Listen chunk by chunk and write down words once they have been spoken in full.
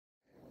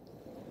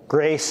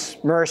Grace,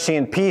 mercy,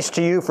 and peace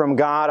to you from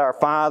God our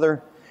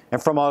Father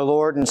and from our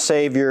Lord and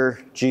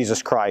Savior,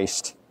 Jesus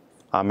Christ.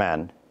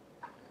 Amen.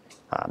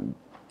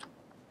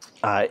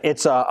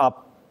 It's a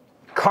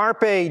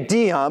Carpe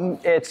Diem.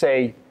 It's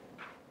a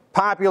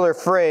popular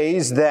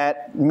phrase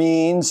that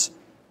means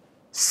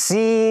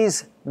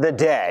seize the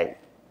day.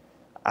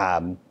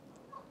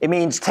 It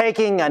means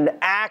taking an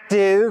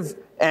active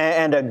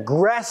and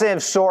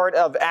aggressive sort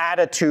of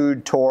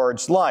attitude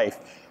towards life.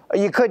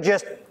 You could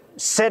just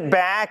sit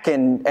back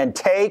and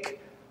take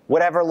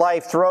whatever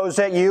life throws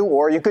at you,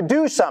 or you could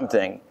do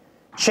something.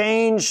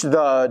 Change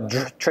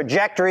the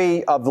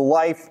trajectory of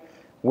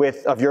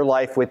your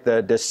life with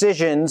the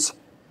decisions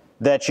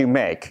that you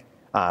make.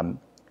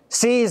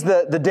 Seize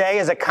the day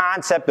is a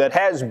concept that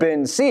has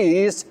been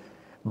seized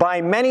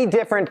by many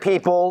different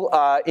people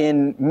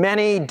in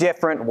many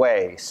different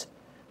ways.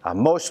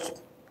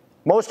 Most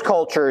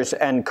cultures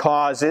and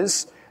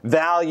causes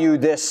value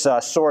this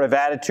sort of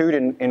attitude.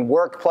 In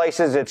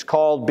workplaces, it's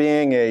called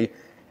being a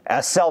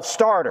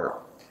self-starter.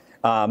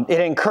 It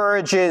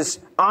encourages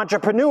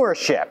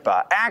entrepreneurship,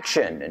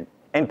 action,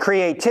 and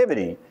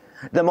creativity.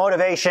 The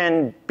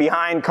motivation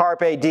behind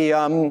Carpe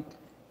Diem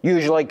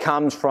usually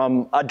comes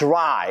from a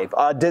drive,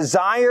 a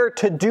desire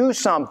to do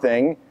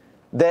something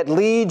that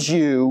leads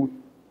you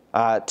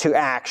to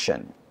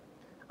action.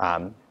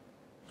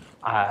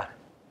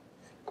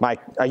 I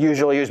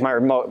usually use my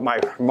remote. My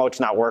remote's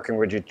not working.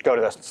 Would you go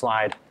to the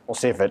slide? We'll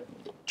see if it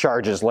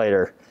charges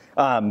later.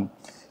 I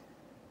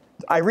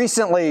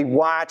recently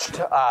watched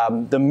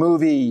the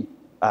movie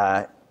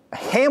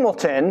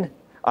Hamilton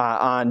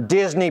on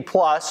Disney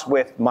Plus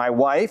with my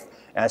wife.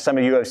 Some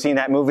of you have seen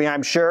that movie,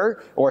 I'm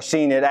sure, or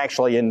seen it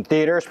actually in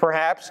theaters,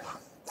 perhaps.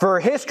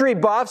 For history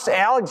buffs,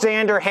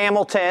 Alexander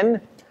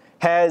Hamilton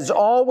has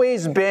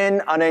always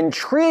been an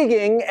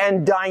intriguing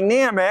and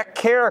dynamic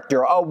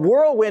character, a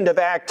whirlwind of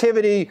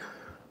activity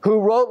who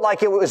wrote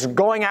like it was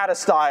going out of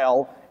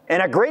style,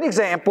 and a great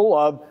example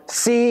of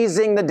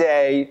seizing the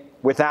day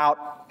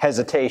without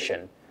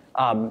hesitation.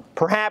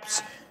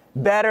 Perhaps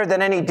better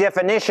than any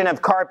definition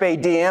of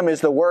Carpe Diem is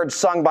the word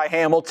sung by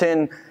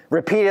Hamilton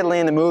repeatedly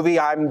in the movie.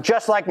 I'm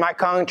just like my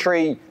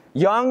country,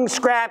 young,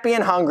 scrappy,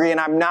 and hungry, and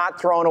I'm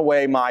not throwing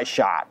away my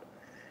shot.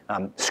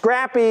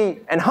 Scrappy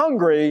and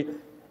hungry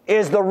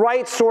is the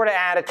right sort of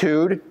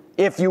attitude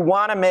if you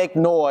want to make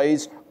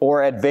noise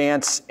or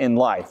advance in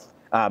life.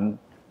 No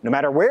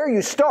matter where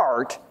you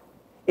start,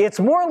 it's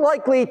more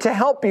likely to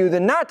help you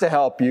than not to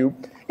help you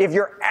if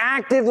you're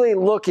actively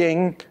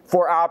looking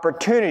for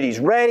opportunities,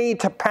 ready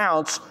to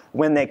pounce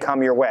when they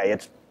come your way.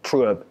 It's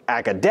true of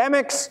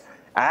academics,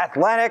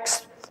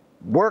 athletics,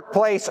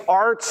 workplace,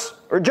 arts,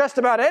 or just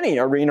about any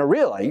arena,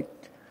 really.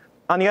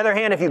 On the other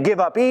hand, if you give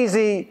up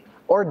easy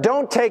or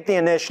don't take the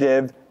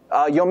initiative,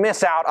 you'll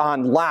miss out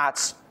on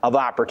lots of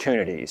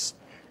opportunities.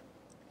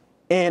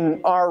 In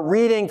our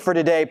reading for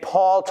today,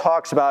 Paul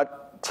talks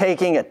about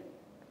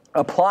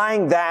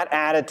applying that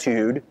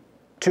attitude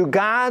to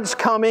God's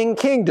coming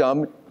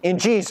kingdom in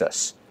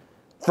Jesus.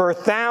 For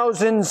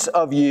thousands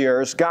of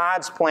years,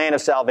 God's plan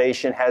of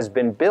salvation has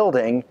been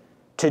building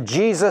to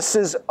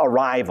Jesus'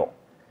 arrival.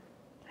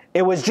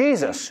 It was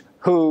Jesus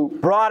who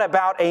brought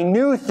about a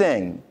new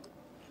thing.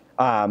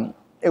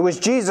 It was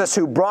Jesus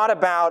who brought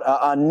about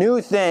a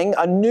new thing,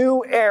 a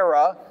new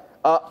era,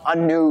 a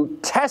new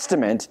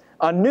testament,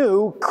 a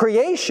new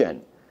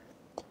creation.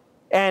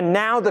 And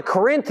now the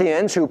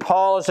Corinthians, who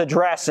Paul is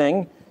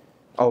addressing,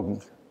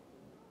 are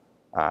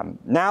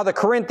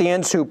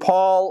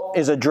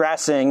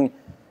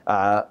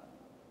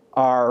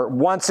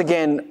once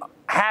again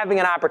having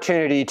an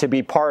opportunity to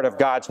be part of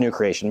God's new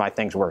creation. My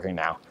thing's working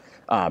now.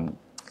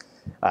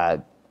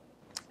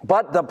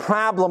 But the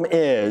problem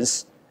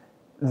is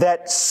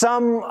that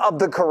some of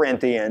the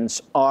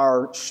Corinthians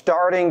are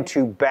starting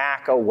to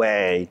back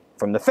away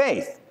from the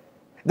faith.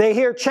 They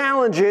hear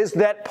challenges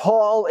that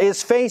Paul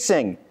is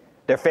facing.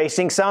 They're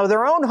facing some of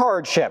their own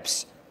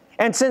hardships.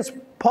 And since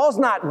Paul's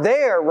not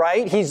there,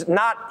 right?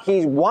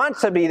 He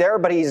wants to be there,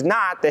 but he's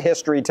not, the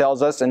history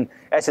tells us, and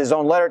as his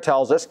own letter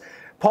tells us.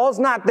 Paul's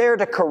not there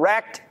to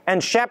correct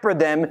and shepherd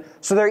them,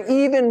 so they're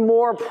even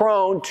more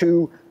prone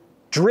to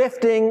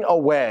drifting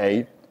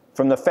away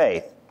from the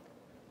faith.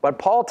 But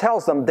Paul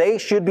tells them they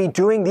should be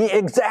doing the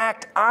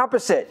exact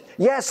opposite.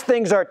 Yes,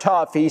 things are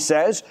tough, he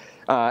says,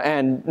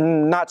 and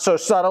not so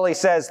subtle, he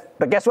says,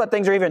 but guess what?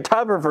 Things are even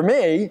tougher for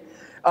me.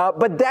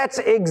 But that's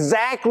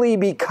exactly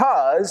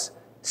because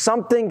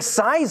something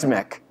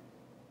seismic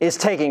is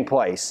taking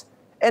place.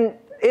 And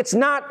it's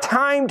not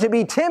time to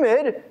be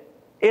timid,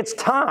 it's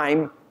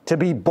time to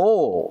be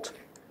bold.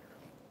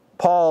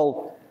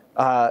 Paul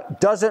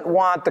doesn't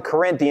want the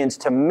Corinthians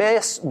to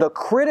miss the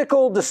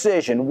critical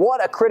decision.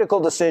 What a critical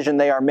decision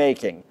they are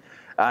making.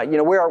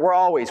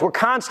 We're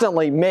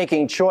constantly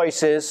making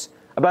choices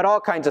about all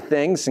kinds of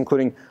things,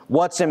 including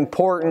what's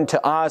important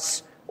to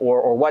us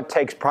or what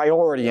takes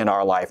priority in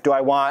our life. Do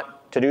I want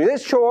to do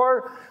this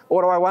chore,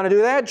 or do I want to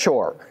do that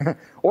chore?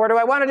 Or do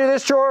I want to do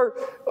this chore,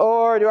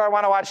 or do I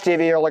want to watch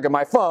TV or look at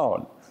my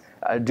phone?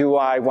 Do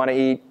I want to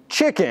eat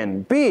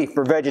chicken, beef,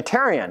 or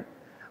vegetarian?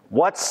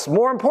 What's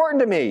more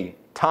important to me,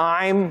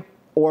 time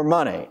or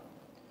money?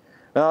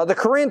 The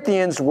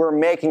Corinthians were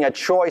making a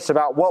choice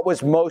about what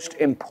was most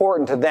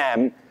important to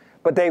them,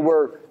 but they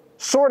were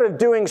sort of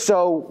doing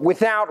so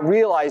without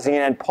realizing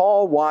it, and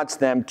Paul wants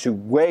them to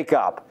wake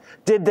up.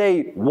 Did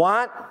they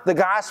want the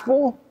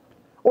gospel,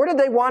 or did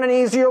they want an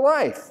easier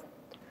life?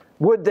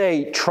 Would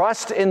they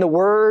trust in the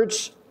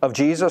words of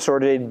Jesus, or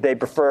did they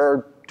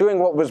prefer doing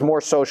what was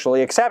more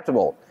socially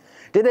acceptable?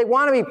 Did they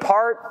want to be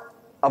part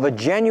of a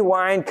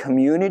genuine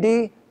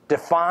community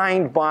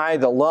defined by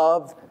the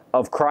love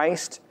of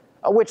Christ,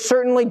 which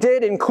certainly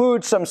did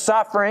include some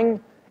suffering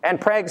and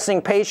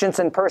practicing patience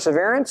and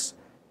perseverance?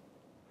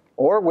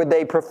 Or would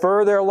they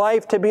prefer their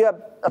life to be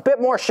a bit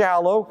more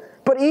shallow,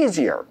 but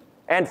easier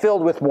and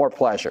filled with more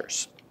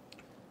pleasures?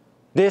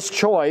 This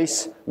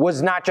choice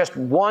was not just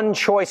one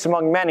choice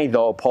among many,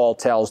 though, Paul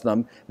tells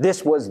them.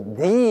 This was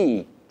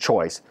the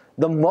choice,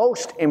 the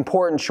most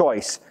important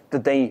choice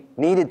that they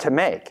needed to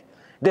make.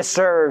 This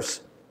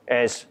serves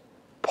as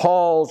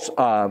Paul's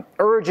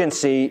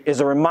urgency is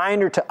a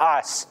reminder to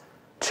us,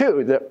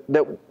 too,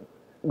 that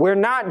we're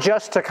not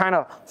just to kind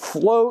of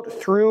float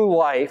through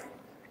life,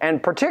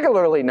 and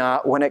particularly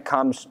not when it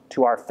comes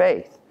to our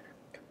faith.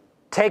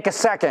 Take a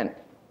second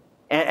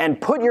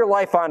and put your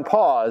life on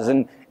pause.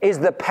 And is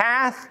the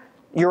path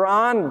you're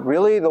on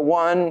really the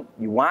one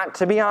you want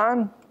to be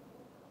on?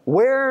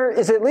 Where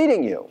is it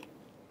leading you?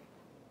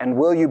 And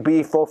will you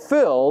be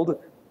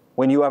fulfilled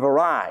when you have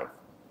arrived?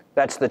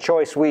 That's the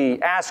choice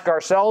we ask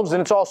ourselves,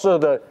 and it's also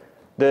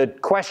the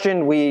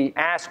question we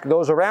ask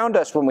those around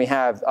us when we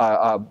have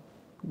a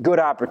good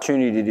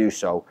opportunity to do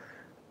so.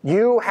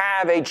 You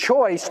have a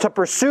choice to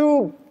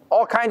pursue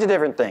all kinds of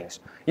different things.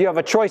 You have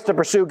a choice to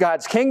pursue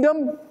God's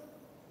kingdom,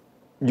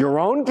 your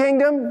own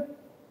kingdom,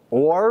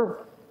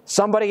 or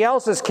somebody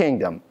else's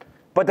kingdom.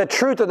 But the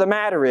truth of the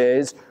matter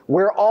is,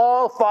 we're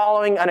all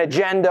following an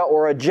agenda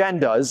or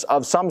agendas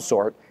of some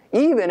sort,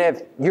 even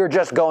if you're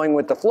just going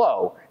with the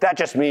flow. That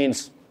just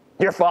means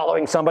you're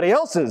following somebody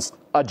else's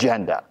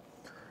agenda.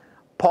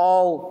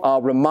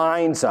 Paul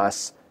reminds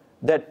us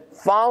that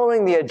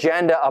following the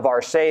agenda of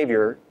our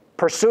Savior,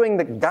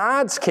 pursuing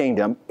God's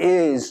kingdom,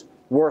 is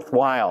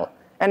worthwhile.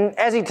 And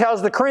as he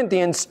tells the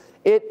Corinthians,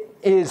 it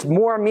is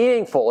more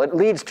meaningful. It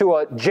leads to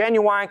a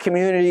genuine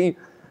community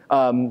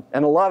and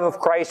the love of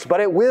Christ,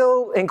 but it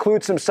will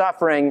include some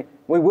suffering.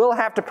 We will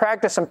have to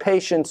practice some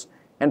patience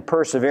and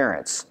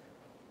perseverance.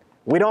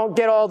 We don't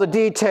get all the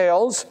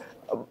details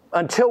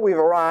until we've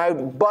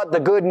arrived, but the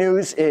good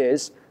news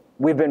is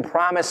we've been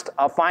promised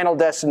a final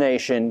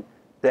destination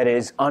that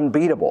is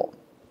unbeatable.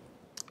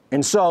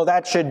 And so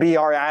that should be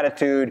our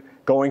attitude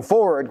going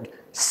forward.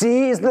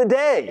 Seize the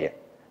day.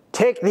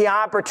 Take the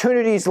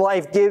opportunities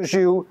life gives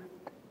you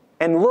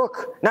and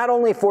look not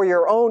only for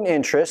your own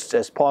interests,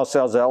 as Paul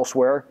says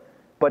elsewhere,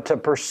 but to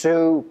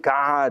pursue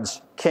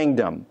God's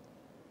kingdom.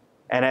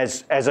 And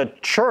as a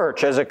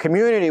church, as a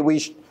community,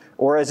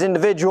 or as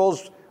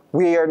individuals,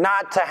 we are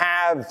not to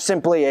have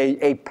simply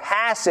a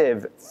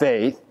passive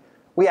faith.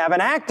 We have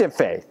an active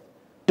faith.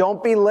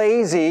 Don't be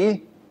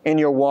lazy in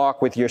your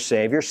walk with your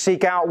Savior.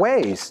 Seek out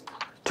ways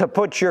to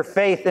put your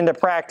faith into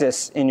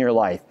practice in your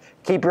life.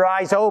 Keep your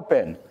eyes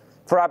open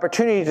for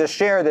opportunity to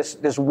share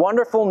this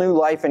wonderful new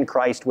life in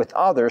Christ with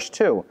others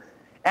too.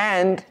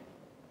 And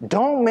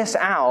don't miss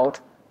out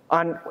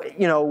on,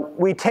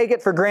 we take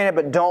it for granted,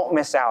 but don't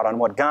miss out on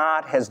what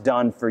God has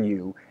done for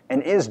you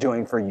and is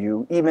doing for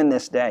you even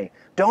this day.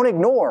 Don't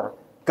ignore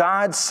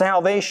God's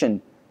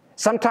salvation.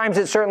 Sometimes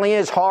it certainly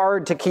is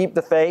hard to keep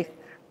the faith,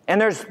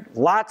 and there's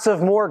lots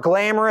of more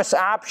glamorous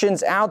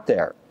options out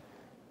there.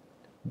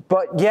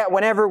 But yet,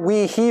 whenever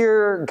we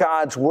hear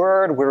God's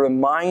word, we're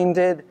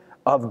reminded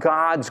of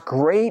God's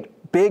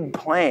great big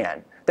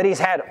plan that He's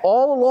had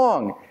all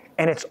along,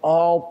 and it's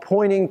all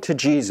pointing to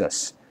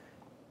Jesus.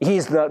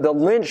 He's the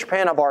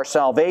linchpin of our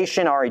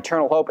salvation, our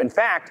eternal hope. In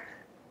fact,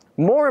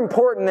 more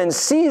important than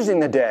seizing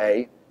the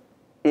day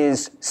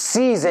is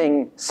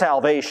seizing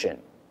salvation,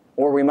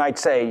 or we might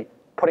say,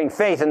 putting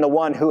faith in the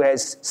one who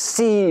has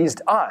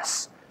seized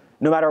us.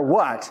 No matter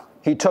what,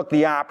 He took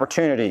the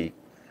opportunity.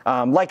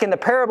 Like in the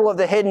parable of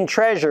the hidden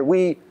treasure,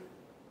 we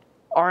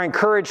are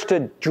encouraged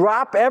to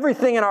drop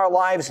everything in our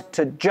lives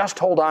to just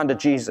hold on to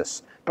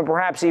Jesus. But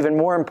perhaps even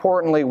more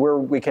importantly, where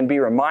we can be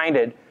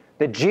reminded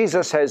that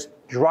Jesus has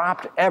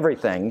dropped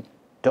everything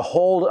to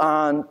hold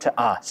on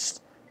to us.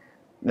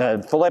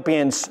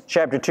 Philippians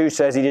chapter 2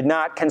 says He did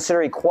not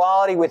consider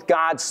equality with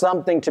God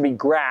something to be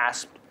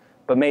grasped,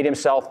 but made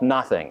Himself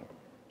nothing.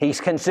 He's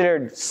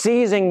considered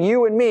seizing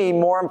you and me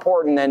more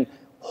important than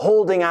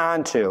holding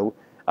on to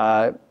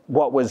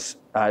what was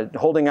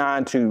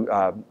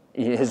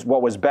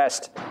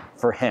best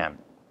for Him.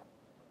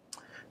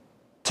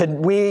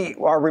 We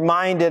are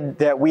reminded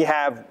that we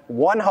have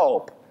one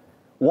hope,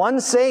 one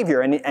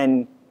Savior,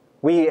 and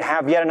we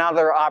have yet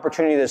another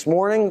opportunity this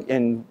morning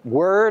in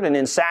word and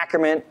in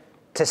sacrament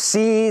to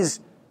seize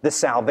the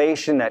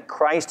salvation that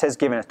Christ has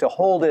given us, to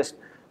hold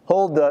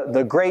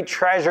the great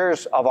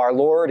treasures of our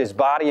Lord, His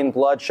body and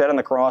blood shed on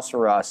the cross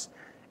for us,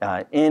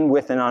 in,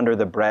 with, and under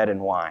the bread and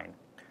wine.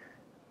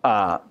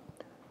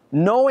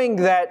 Knowing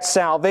that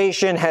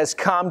salvation has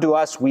come to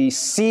us, we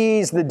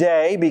seize the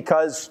day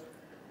because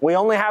we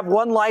only have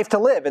one life to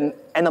live. And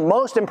the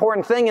most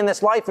important thing in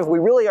this life, if we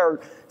really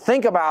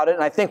think about it,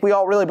 and I think we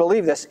all really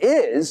believe this,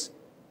 is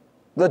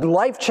the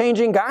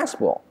life-changing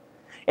gospel.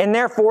 And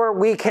therefore,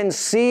 we can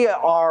see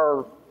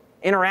our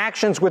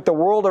interactions with the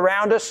world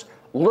around us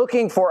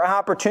looking for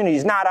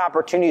opportunities, not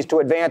opportunities to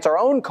advance our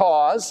own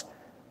cause,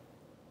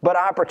 but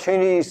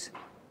opportunities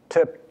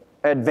to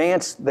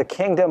advance the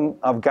kingdom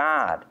of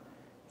God.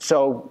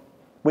 So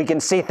we can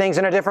see things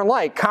in a different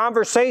light.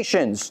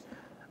 Conversations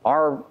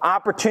are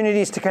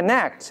opportunities to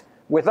connect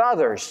with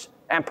others,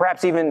 and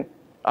perhaps even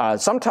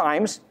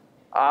sometimes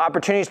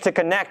opportunities to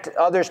connect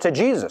others to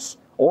Jesus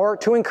or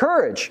to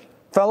encourage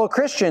fellow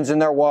Christians in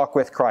their walk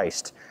with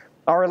Christ.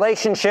 Our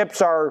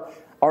relationships are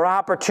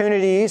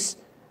opportunities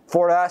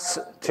for us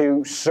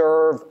to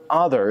serve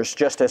others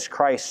just as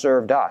Christ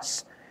served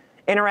us.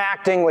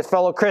 Interacting with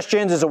fellow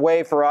Christians is a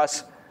way for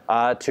us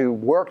to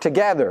work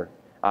together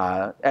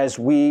as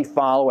we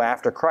follow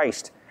after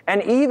Christ.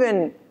 And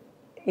even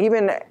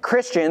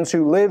Christians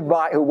who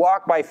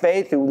walk by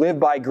faith, who live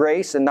by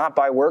grace and not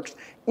by works,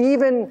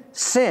 even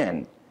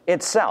sin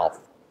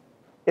itself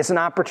is an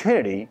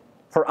opportunity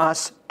for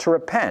us to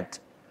repent,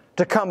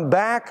 to come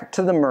back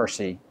to the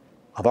mercy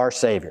of our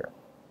Savior.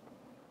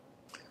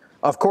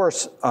 Of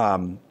course, that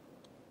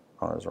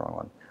was the wrong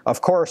one.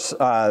 Of course,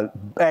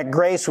 at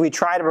Grace, we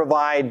try to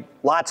provide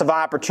lots of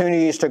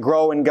opportunities to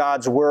grow in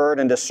God's Word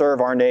and to serve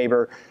our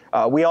neighbor.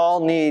 We all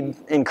need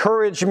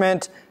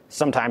encouragement,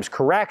 sometimes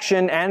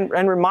correction,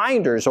 and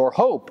reminders or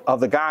hope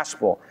of the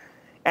gospel.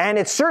 And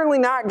it's certainly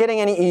not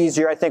getting any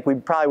easier. I think we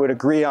probably would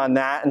agree on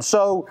that. And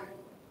so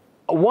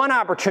one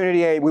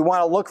opportunity we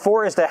want to look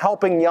for is to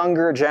helping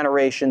younger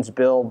generations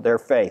build their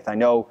faith. I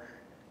know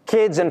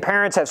kids and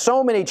parents have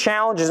so many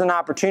challenges and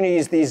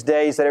opportunities these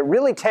days that it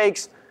really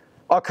takes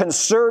a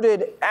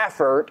concerted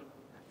effort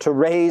to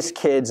raise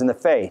kids in the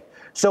faith.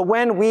 So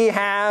when we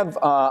have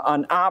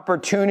an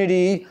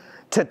opportunity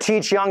to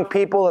teach young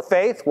people the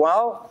faith,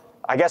 well,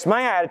 I guess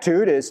my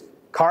attitude is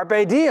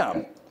Carpe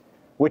Diem,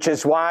 which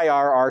is why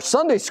our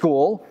Sunday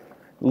school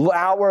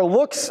hour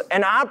looks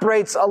and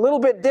operates a little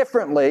bit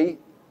differently,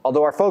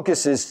 although our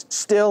focus is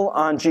still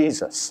on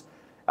Jesus.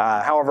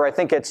 However, I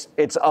think it's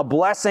a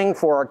blessing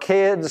for our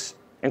kids,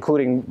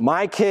 including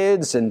my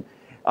kids and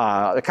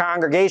the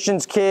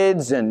congregation's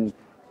kids and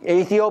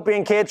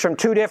Ethiopian kids from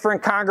two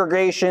different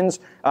congregations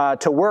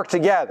to work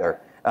together.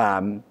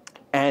 The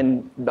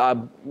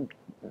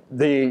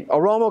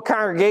Oromo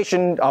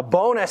congregation, a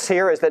bonus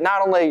here is that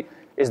not only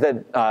is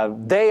that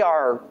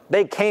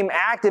they came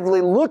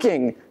actively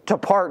looking to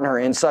partner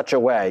in such a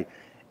way.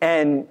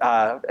 And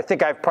I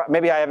think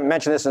maybe I haven't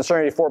mentioned this in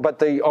sermon before, but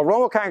the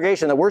Oromo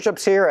congregation that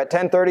worships here at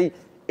 10:30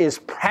 is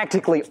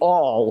practically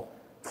all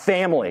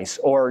families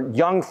or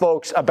young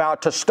folks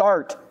about to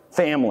start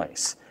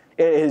families.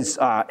 It is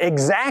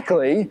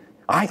exactly,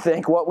 I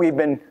think, what we've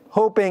been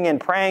hoping and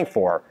praying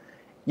for.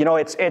 You know,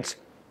 it's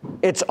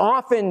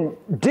often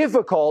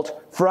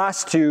difficult for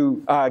us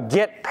to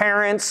get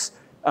parents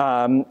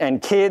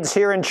and kids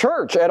here in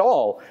church at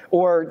all,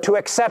 or to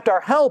accept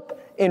our help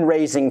in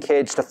raising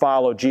kids to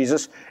follow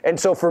Jesus. And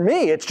so for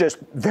me, it's just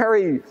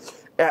very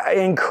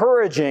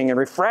encouraging and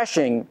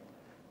refreshing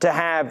to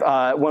have,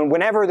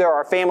 whenever there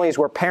are families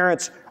where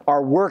parents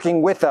are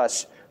working with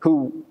us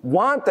who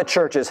want the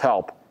church's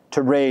help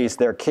to raise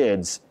their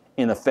kids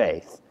in the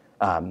faith.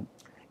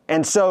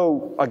 And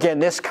so, again,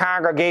 this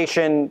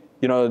congregation,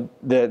 you know,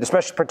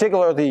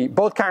 particularly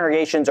both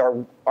congregations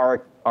are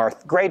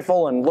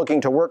grateful and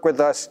looking to work with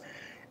us.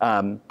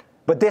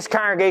 But this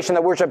congregation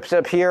that worships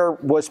up here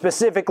was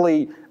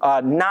specifically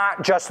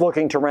not just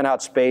looking to rent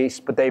out space,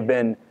 but they've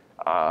been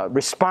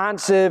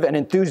responsive and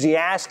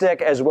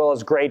enthusiastic as well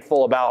as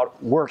grateful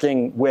about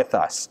working with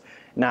us.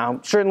 Now,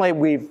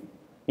 certainly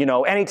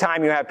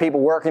anytime you have people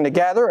working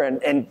together,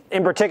 and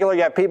in particular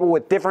you have people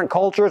with different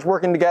cultures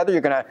working together,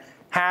 you're going to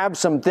have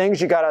some things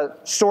you got to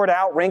sort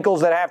out,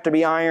 wrinkles that have to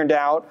be ironed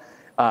out.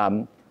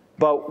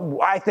 But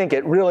I think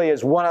it really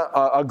is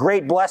a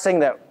great blessing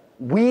that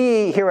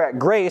we here at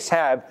Grace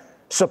have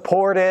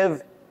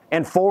supportive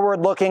and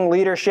forward-looking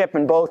leadership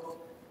in both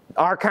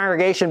our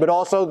congregation, but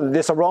also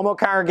this Oromo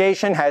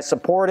congregation has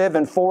supportive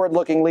and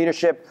forward-looking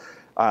leadership.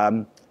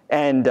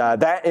 And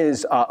that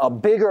is a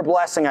bigger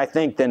blessing, I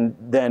think,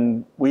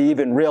 than we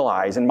even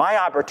realize. And my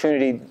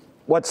opportunity,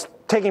 what's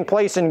taking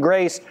place in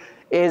Grace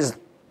is,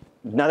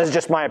 now this is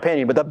just my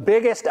opinion, but the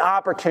biggest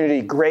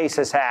opportunity Grace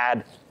has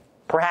had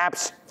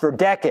perhaps for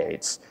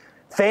decades.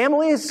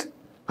 Families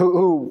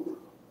who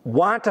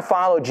want to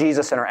follow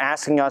Jesus and are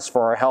asking us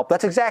for our help,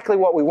 that's exactly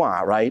what we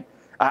want, right?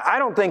 I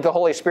don't think the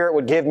Holy Spirit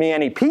would give me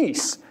any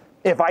peace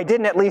if I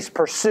didn't at least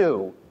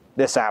pursue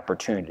this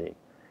opportunity.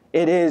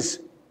 It is,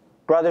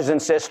 brothers and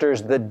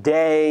sisters, the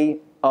day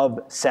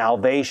of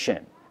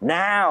salvation.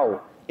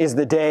 Now is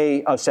the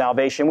day of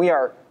salvation. We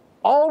are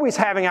always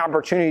having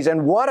opportunities,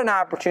 and what an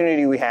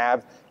opportunity we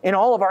have in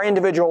all of our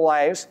individual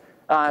lives.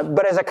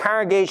 But as a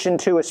congregation,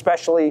 too,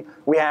 especially,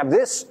 we have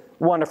this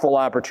wonderful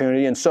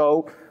opportunity. And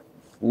so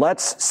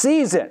let's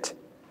seize it.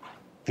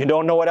 If you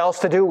don't know what else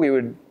to do, we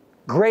would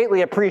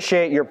greatly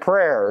appreciate your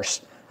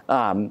prayers.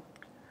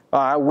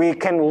 We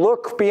can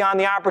look beyond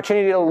the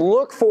opportunity to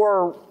look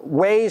for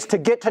ways to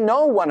get to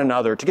know one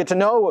another, to get to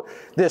know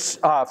this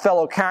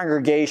fellow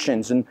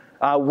congregations, and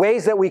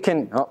ways that we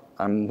can,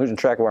 I'm losing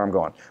track of where I'm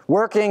going,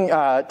 working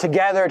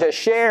together to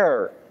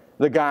share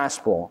the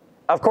gospel.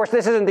 Of course,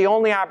 this isn't the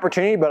only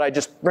opportunity, but I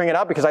just bring it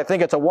up because I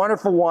think it's a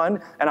wonderful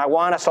one, and I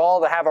want us all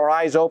to have our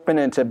eyes open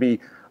and to be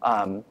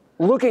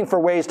looking for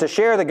ways to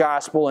share the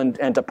gospel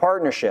and to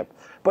partnership.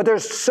 But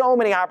there's so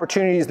many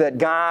opportunities that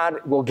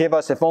God will give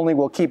us if only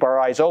we'll keep our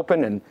eyes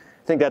open, and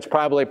I think that's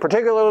probably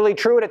particularly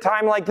true at a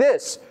time like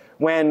this,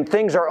 when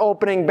things are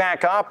opening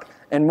back up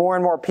and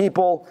more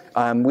people,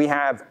 we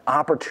have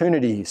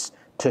opportunities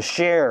to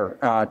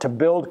share, to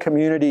build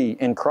community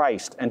in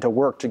Christ and to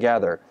work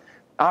together.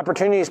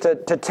 Opportunities to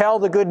tell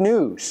the good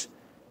news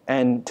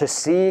and to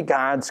see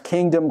God's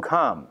kingdom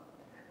come.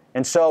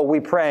 And so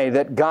we pray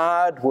that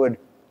God would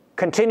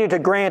continue to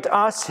grant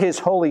us His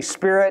Holy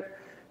Spirit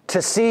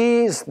to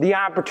seize the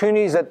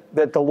opportunities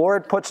that the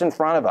Lord puts in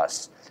front of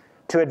us,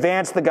 to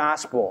advance the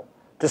gospel,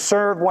 to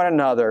serve one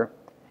another,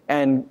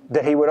 and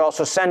that He would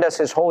also send us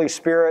His Holy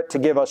Spirit to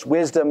give us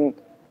wisdom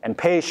and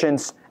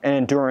patience and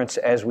endurance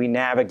as we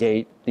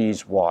navigate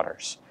these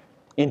waters.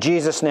 In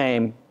Jesus'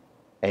 name,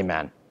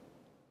 amen.